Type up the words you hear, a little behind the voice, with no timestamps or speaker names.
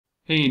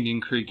Hey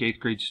Indian Creek 8th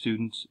grade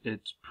students,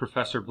 it's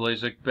Professor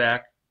Blazek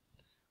back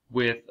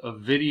with a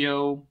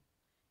video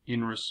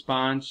in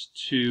response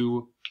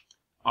to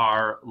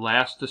our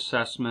last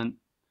assessment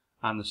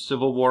on the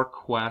Civil War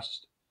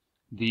quest,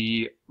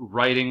 the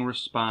writing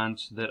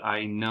response that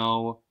I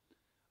know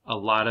a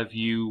lot of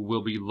you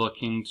will be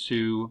looking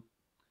to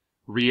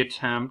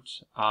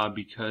reattempt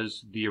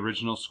because the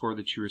original score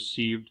that you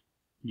received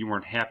you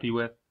weren't happy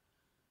with.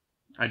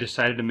 I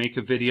decided to make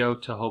a video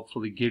to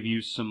hopefully give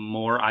you some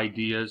more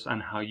ideas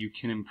on how you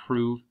can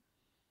improve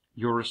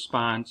your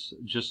response,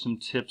 just some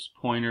tips,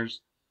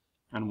 pointers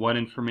on what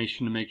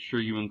information to make sure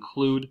you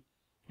include,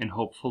 and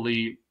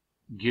hopefully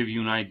give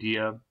you an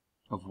idea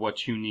of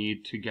what you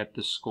need to get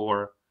the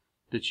score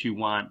that you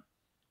want,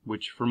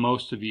 which for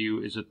most of you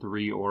is a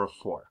 3 or a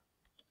 4.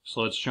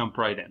 So let's jump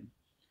right in.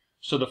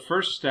 So the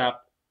first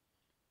step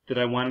that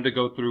I wanted to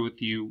go through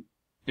with you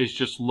is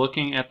just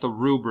looking at the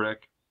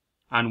rubric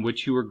on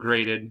which you were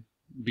graded,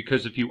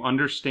 because if you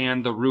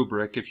understand the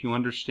rubric, if you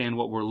understand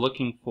what we're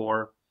looking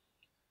for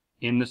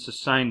in this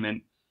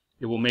assignment,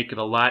 it will make it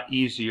a lot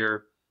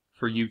easier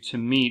for you to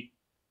meet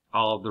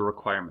all of the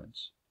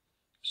requirements.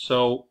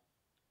 So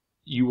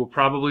you will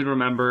probably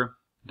remember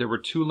there were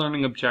 2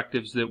 learning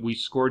objectives that we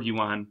scored you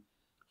on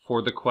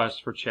for the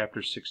quest for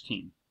Chapter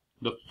 16.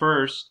 The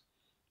first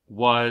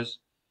was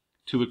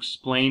to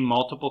explain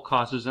multiple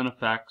causes and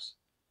effects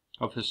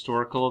of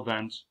historical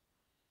events.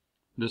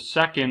 The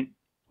second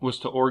was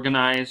to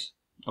organize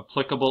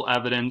applicable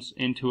evidence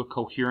into a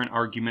coherent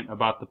argument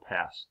about the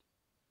past.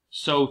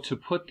 So to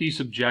put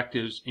these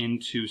objectives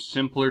into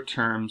simpler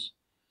terms,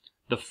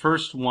 the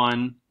first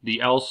one,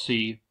 the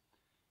LC,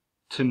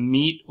 to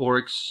meet or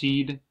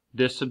exceed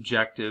this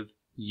objective,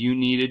 you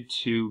needed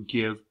to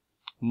give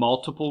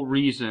multiple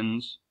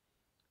reasons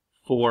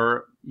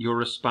for your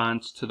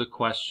response to the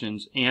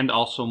questions and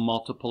also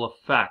multiple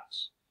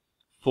effects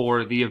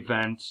for the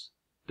events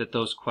that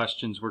those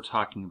questions were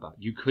talking about.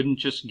 You couldn't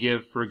just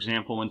give, for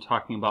example, when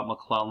talking about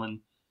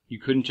McClellan, you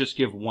couldn't just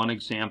give one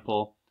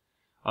example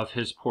of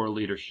his poor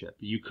leadership.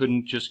 You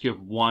couldn't just give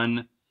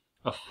one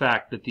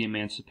effect that the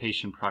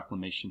Emancipation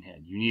Proclamation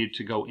had. You needed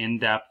to go in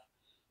depth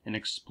and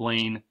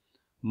explain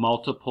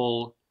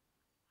multiple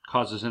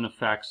causes and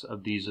effects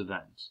of these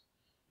events.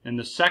 And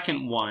the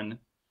second one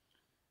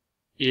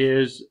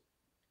is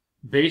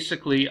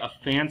basically a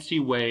fancy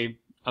way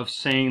of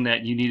saying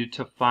that you needed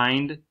to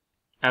find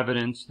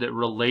evidence that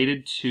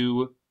related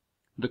to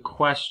the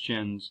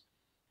questions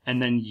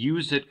and then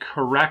use it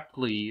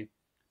correctly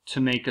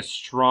to make a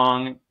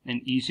strong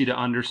and easy to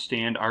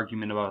understand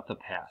argument about the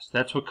past.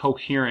 That's what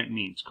coherent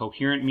means.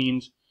 Coherent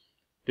means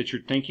that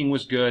your thinking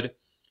was good,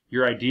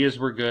 your ideas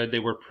were good, they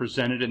were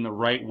presented in the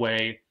right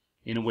way,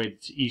 in a way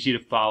that's easy to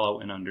follow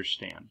and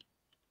understand.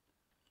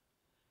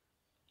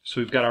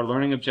 So we've got our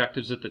learning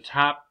objectives at the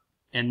top,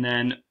 and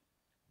then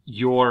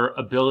your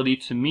ability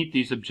to meet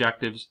these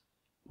objectives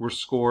were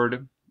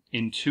scored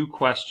in 2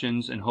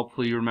 questions, and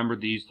hopefully you remember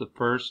these. The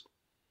first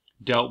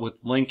dealt with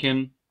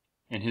Lincoln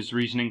and his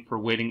reasoning for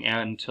waiting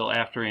until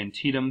after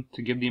Antietam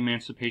to give the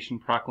Emancipation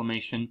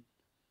Proclamation,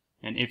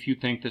 and if you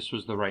think this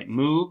was the right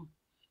move,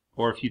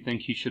 or if you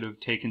think he should have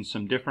taken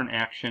some different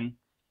action.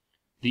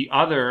 The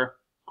other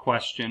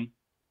question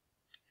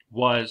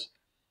was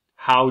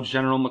how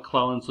General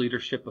McClellan's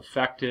leadership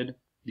affected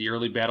the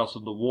early battles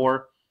of the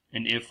war,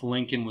 and if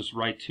Lincoln was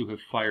right to have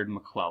fired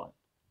McClellan.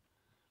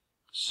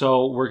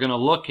 So we're going to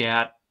look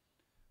at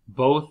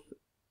both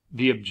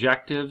the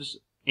objectives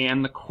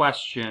and the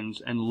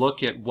questions and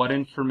look at what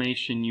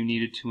information you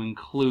needed to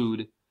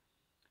include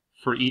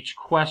for each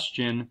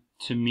question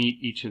to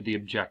meet each of the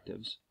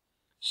objectives.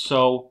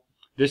 So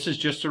this is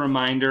just a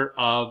reminder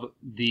of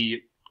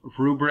the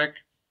rubric,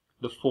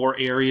 the 4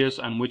 areas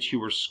on which you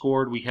were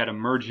scored. We had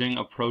emerging,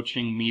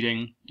 approaching,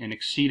 meeting, and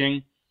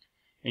exceeding.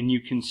 And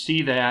you can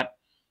see that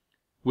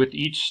with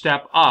each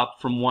step up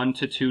from 1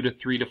 to 2 to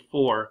 3 to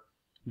 4,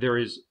 there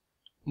is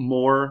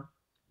more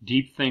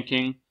deep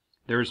thinking,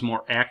 there is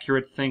more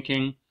accurate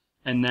thinking,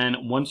 and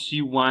then once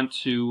you want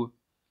to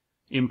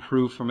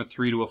improve from a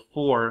 3 to a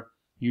 4,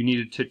 you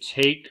needed to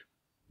take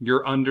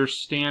your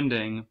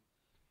understanding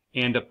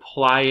and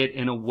apply it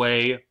in a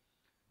way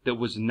that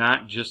was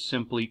not just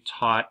simply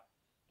taught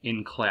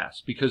in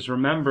class. Because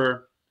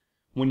remember,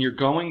 when you're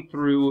going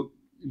through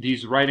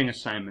these writing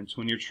assignments,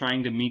 when you're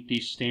trying to meet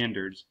these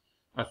standards,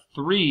 a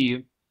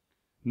 3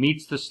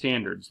 meets the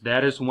standards.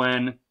 That is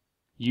when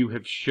you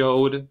have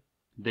showed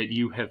that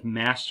you have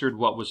mastered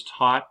what was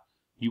taught,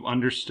 you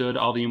understood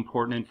all the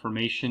important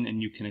information,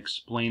 and you can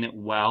explain it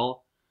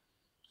well.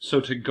 So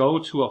to go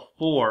to a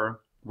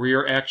 4, where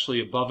you're actually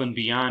above and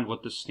beyond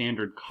what the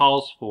standard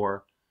calls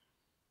for,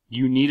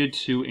 you needed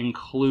to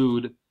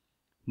include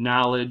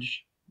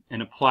knowledge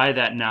and apply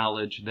that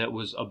knowledge that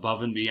was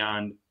above and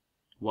beyond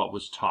what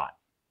was taught.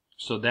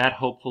 So that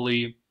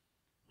hopefully,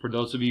 for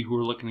those of you who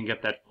are looking to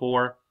get that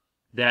 4,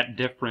 that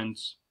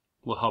difference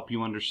will help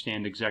you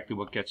understand exactly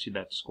what gets you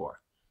that score.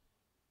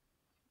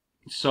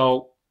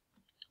 So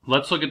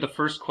let's look at the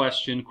first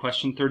question,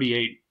 question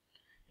 38,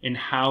 and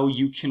how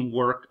you can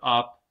work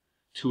up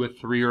to a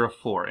 3 or a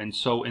 4. And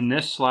so in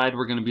this slide,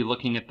 we're going to be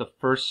looking at the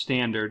first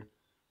standard,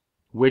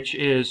 which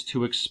is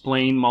to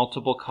explain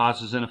multiple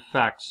causes and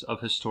effects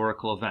of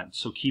historical events.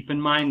 So keep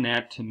in mind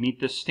that to meet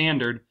this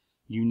standard,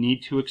 you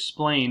need to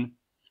explain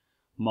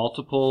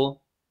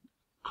multiple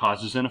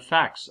causes and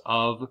effects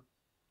of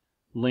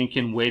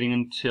Lincoln waiting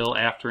until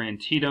after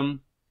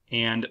Antietam,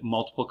 and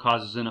multiple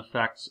causes and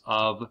effects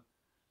of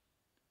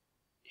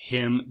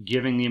him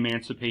giving the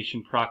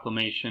Emancipation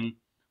Proclamation,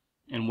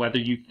 and whether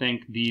you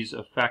think these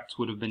effects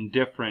would have been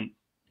different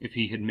if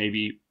he had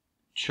maybe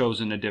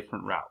chosen a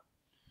different route.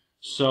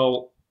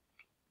 So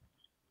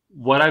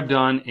what I've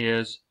done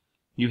is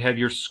you have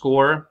your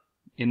score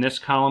in this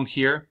column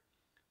here.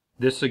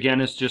 This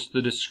again is just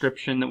the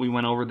description that we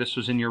went over. This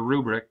was in your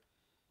rubric.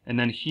 And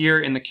then here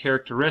in the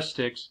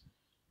characteristics,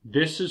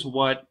 this is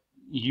what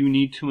you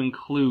need to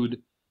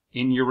include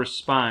in your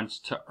response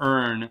to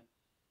earn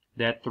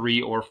that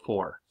 3 or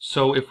 4.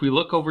 So if we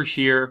look over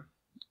here,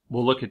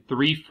 we'll look at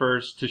 3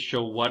 first to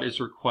show what is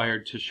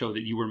required to show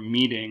that you were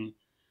meeting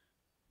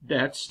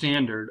that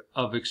standard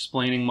of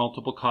explaining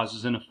multiple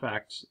causes and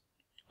effects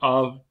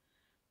of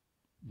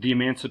the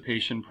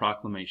Emancipation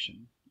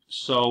Proclamation.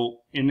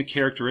 So in the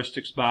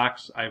characteristics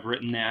box, I've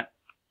written that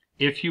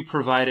if you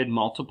provided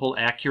multiple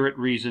accurate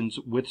reasons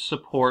with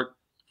support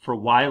for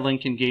why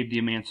Lincoln gave the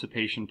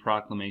Emancipation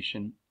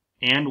Proclamation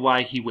and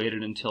why he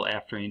waited until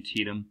after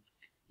Antietam,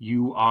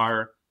 you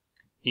are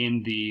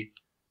in the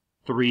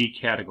 3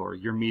 category.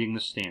 You're meeting the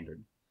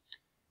standard.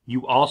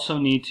 You also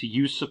need to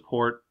use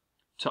support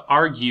to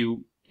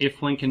argue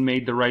if Lincoln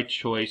made the right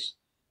choice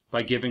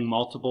by giving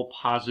multiple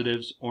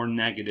positives or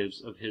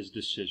negatives of his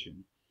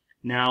decision.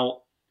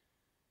 Now,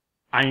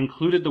 I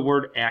included the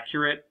word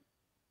accurate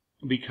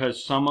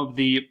because some of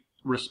the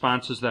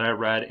responses that I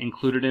read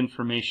included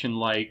information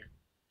like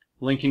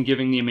Lincoln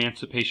giving the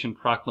Emancipation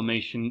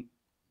Proclamation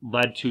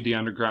led to the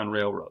Underground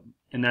Railroad.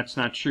 And that's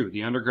not true.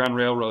 The Underground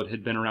Railroad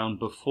had been around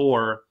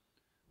before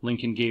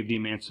Lincoln gave the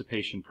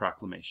Emancipation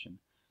Proclamation.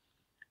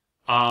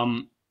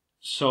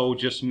 So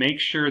just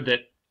make sure that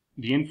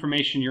the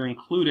information you're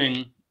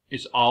including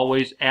is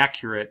always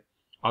accurate.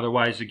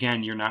 Otherwise,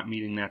 again, you're not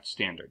meeting that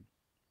standard.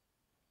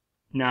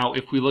 Now,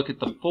 if we look at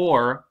the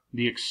 4,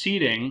 the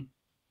exceeding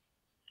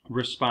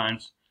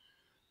response,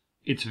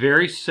 it's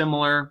very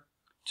similar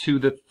to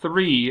the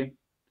 3,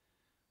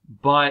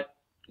 but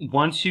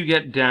once you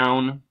get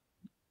down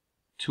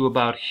to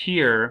about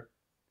here,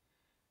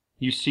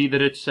 you see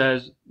that it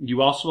says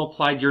you also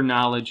applied your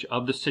knowledge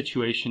of the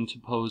situation to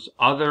pose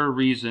other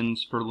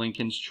reasons for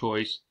Lincoln's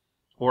choice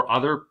or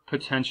other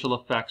potential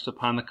effects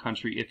upon the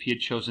country if he had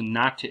chosen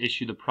not to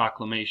issue the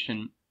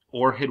proclamation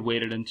or had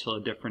waited until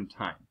a different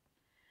time.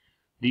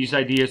 These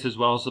ideas, as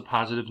well as the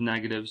positives and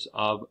negatives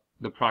of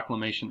the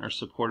proclamation, are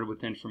supported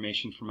with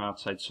information from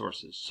outside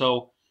sources.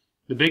 So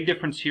the big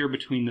difference here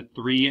between the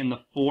 3 and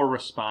the 4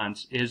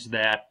 response is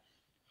that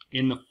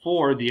in the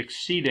 4, the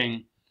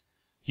exceeding,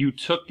 you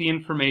took the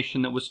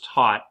information that was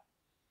taught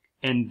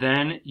and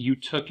then you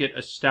took it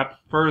a step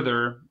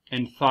further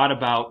and thought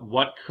about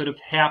what could have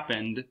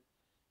happened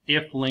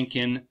if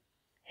Lincoln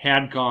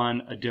had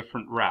gone a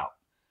different route.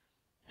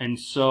 And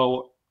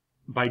so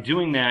by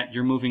doing that,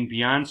 you're moving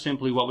beyond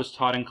simply what was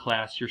taught in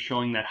class. You're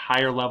showing that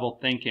higher level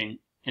thinking,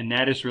 and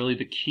that is really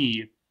the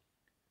key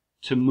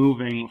to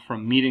moving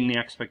from meeting the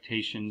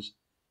expectations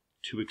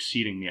to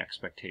exceeding the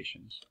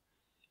expectations.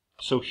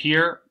 So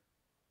here,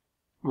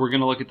 we're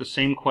going to look at the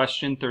same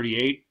question,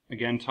 38,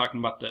 again talking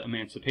about the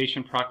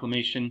Emancipation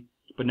Proclamation,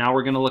 but now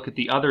we're going to look at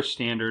the other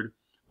standard,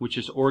 which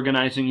is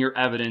organizing your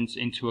evidence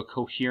into a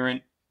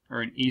coherent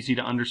or an easy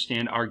to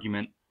understand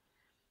argument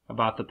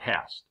about the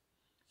past.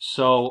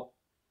 So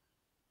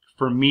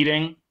for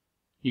meeting,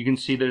 you can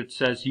see that it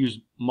says use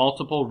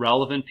multiple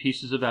relevant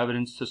pieces of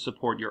evidence to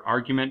support your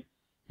argument.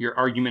 Your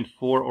argument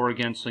for or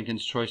against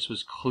Lincoln's choice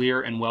was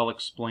clear and well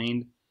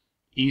explained,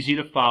 easy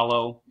to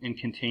follow, and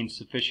contains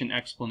sufficient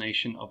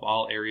explanation of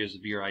all areas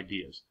of your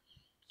ideas.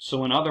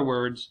 So in other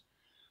words,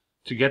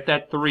 to get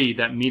that 3,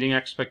 that meeting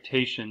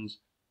expectations,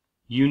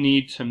 you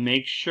need to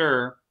make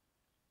sure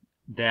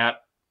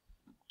that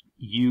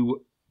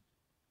you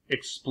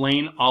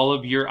explain all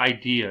of your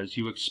ideas,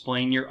 you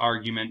explain your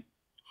argument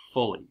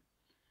fully.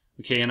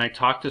 Okay, and I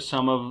talked to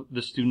some of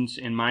the students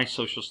in my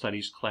social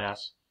studies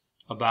class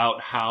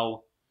about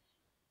how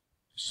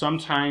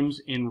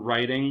sometimes in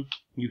writing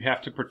you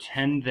have to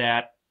pretend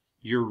that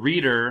your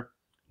reader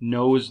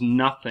knows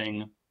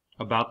nothing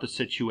about the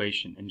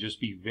situation and just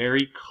be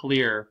very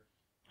clear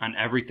on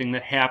everything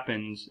that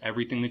happens,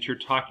 everything that you're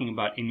talking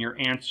about in your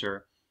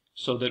answer,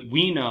 so that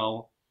we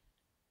know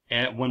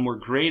when we're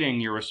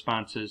grading your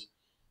responses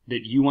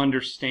that you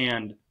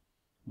understand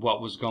what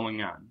was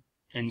going on.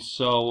 And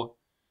so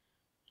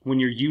when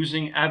you're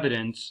using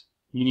evidence,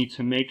 you need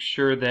to make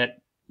sure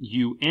that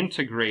you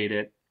integrate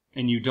it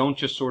and you don't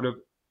just sort of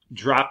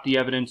drop the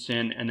evidence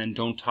in and then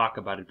don't talk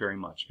about it very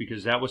much,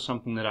 because that was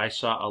something that I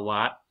saw a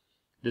lot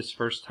this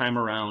first time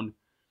around,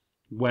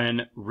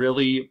 when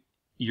really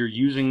you're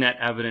using that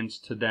evidence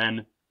to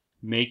then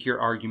make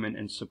your argument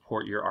and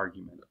support your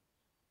argument.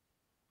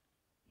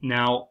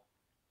 Now,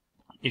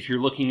 if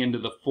you're looking into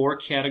the 4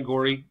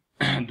 category,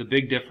 the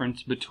big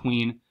difference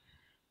between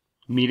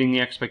meeting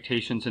the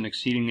expectations and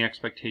exceeding the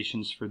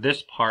expectations for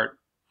this part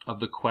of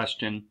the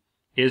question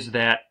is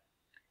that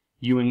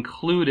you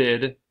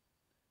included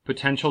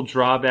potential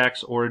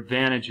drawbacks or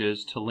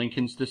advantages to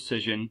Lincoln's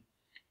decision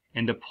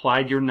and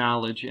applied your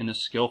knowledge in a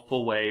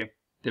skillful way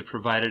that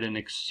provided an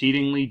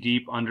exceedingly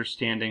deep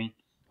understanding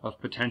of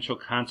potential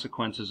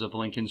consequences of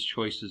Lincoln's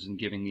choices in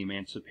giving the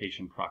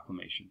Emancipation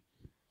Proclamation.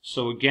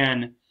 So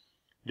again,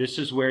 this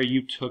is where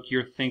you took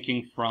your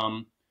thinking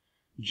from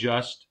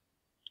just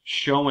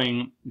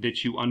showing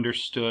that you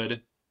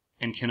understood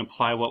and can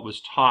apply what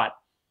was taught,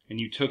 and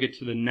you took it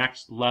to the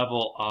next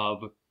level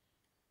of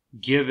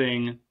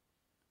giving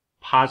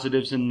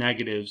positives and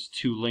negatives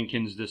to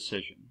Lincoln's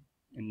decision.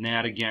 And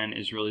that, again,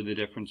 is really the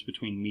difference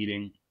between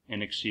meeting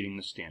and exceeding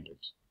the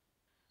standards.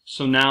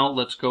 So now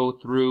let's go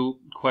through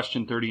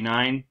question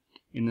 39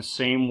 in the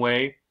same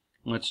way.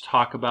 Let's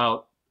talk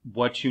about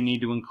what you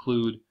need to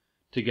include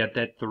to get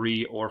that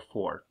 3 or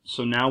 4.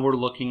 So now we're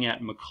looking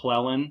at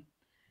McClellan,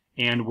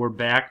 and we're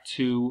back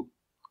to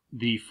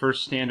the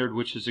first standard,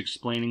 which is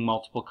explaining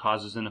multiple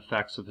causes and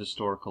effects of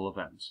historical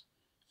events.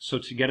 So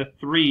to get a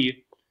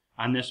 3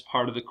 on this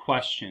part of the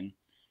question,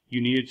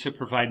 you needed to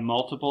provide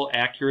multiple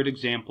accurate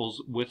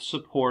examples with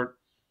support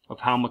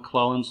of how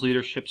McClellan's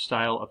leadership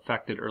style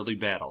affected early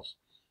battles.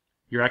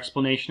 Your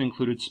explanation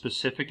included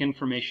specific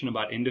information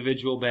about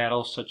individual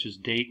battles, such as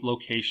date,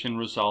 location,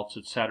 results,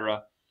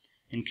 etc.,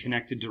 and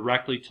connected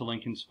directly to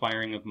Lincoln's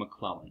firing of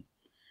McClellan.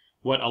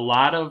 What a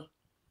lot of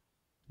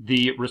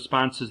the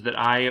responses that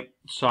I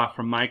saw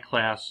from my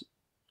class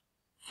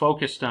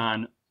focused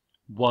on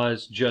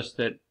was just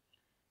that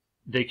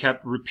they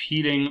kept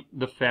repeating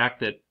the fact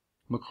that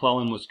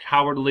McClellan was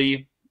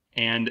cowardly,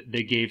 and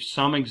they gave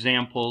some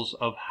examples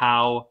of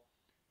how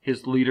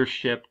his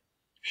leadership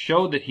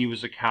showed that he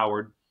was a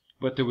coward,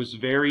 but there was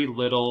very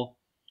little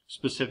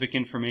specific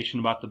information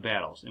about the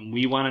battles. And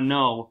we want to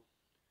know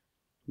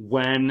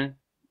when,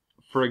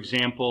 for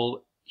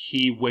example,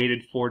 he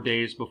waited 4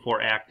 days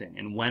before acting,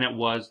 and when it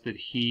was that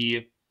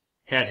he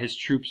had his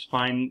troops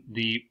find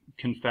the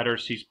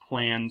Confederacy's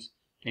plans,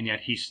 and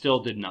yet he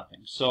still did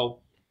nothing.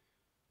 So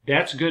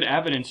that's good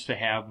evidence to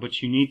have,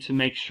 but you need to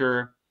make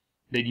sure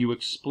that you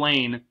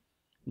explain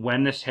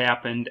when this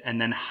happened and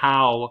then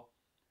how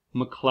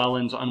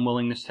McClellan's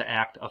unwillingness to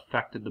act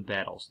affected the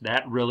battles.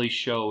 That really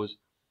shows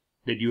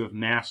that you have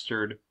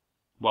mastered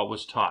what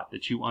was taught,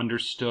 that you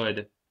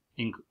understood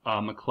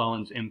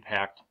McClellan's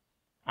impact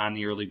on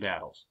the early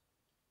battles.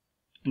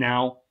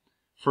 Now,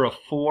 for a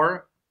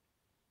 4,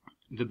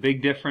 the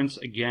big difference,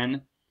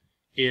 again,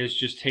 is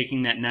just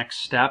taking that next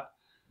step.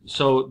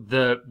 So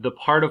the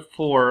part of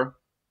 4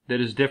 that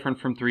is different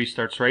from 3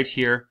 starts right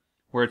here,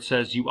 where it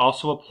says, you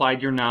also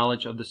applied your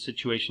knowledge of the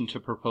situation to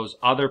propose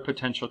other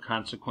potential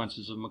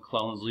consequences of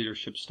McClellan's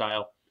leadership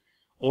style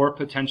or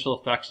potential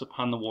effects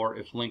upon the war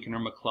if Lincoln or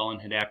McClellan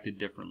had acted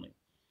differently.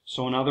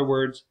 So in other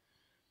words,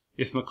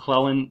 if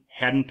McClellan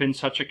hadn't been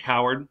such a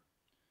coward,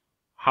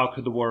 how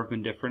could the war have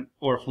been different?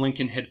 Or if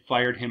Lincoln had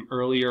fired him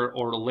earlier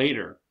or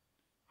later,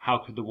 how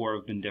could the war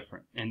have been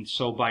different? And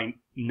so by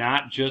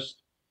not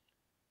just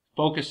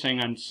focusing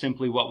on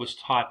simply what was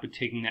taught, but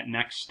taking that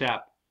next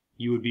step,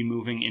 you would be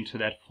moving into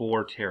that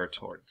 4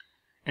 territory.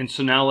 And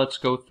so now let's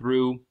go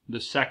through the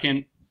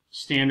second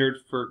standard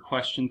for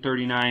question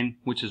 39,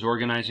 which is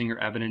organizing your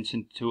evidence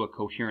into a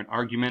coherent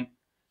argument.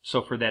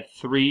 So for that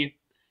 3,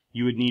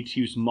 you would need to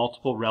use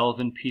multiple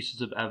relevant pieces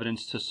of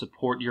evidence to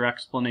support your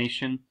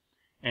explanation,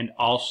 and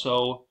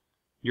also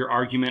your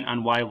argument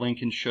on why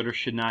Lincoln should or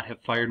should not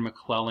have fired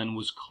McClellan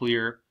was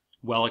clear,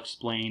 well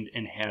explained,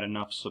 and had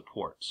enough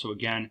support. So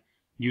again,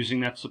 using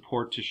that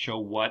support to show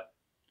what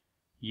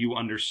you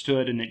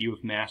understood and that you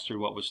have mastered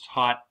what was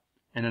taught.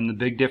 And then the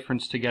big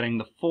difference to getting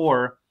the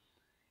 4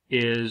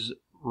 is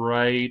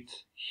right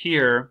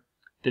here,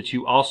 that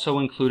you also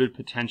included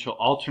potential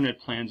alternate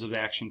plans of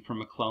action for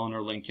McClellan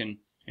or Lincoln,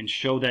 and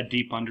show that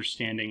deep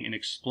understanding in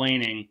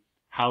explaining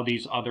how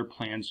these other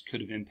plans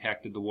could have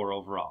impacted the war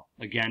overall.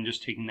 Again,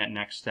 just taking that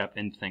next step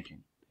in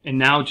thinking. And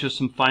now just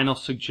some final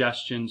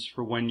suggestions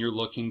for when you're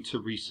looking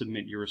to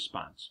resubmit your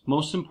response.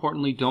 Most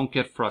importantly, don't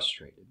get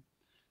frustrated.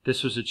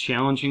 This was a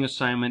challenging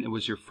assignment. It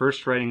was your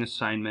first writing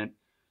assignment.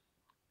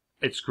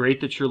 It's great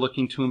that you're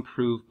looking to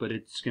improve, but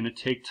it's going to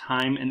take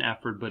time and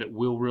effort, but it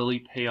will really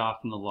pay off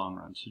in the long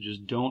run. So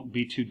just don't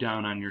be too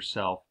down on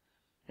yourself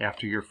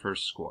after your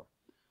first score.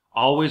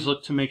 Always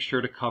look to make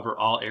sure to cover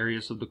all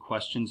areas of the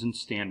questions and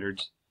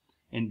standards,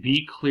 and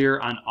be clear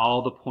on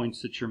all the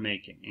points that you're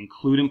making.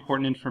 Include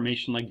important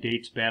information like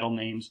dates, battle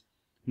names.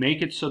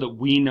 Make it so that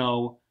we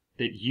know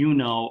that you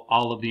know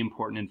all of the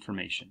important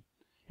information.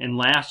 And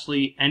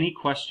lastly, any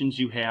questions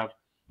you have,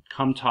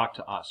 come talk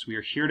to us. We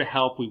are here to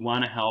help. We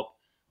want to help,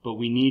 but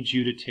we need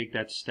you to take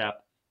that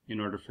step in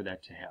order for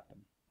that to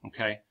happen.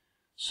 Okay?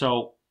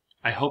 So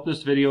I hope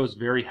this video is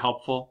very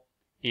helpful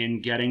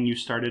in getting you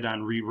started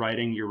on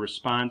rewriting your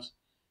response.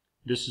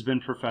 This has been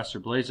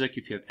Professor Blazek.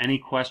 If you have any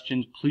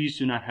questions, please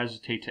do not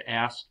hesitate to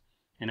ask,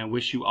 and I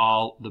wish you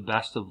all the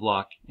best of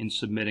luck in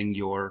submitting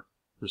your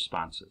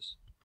responses.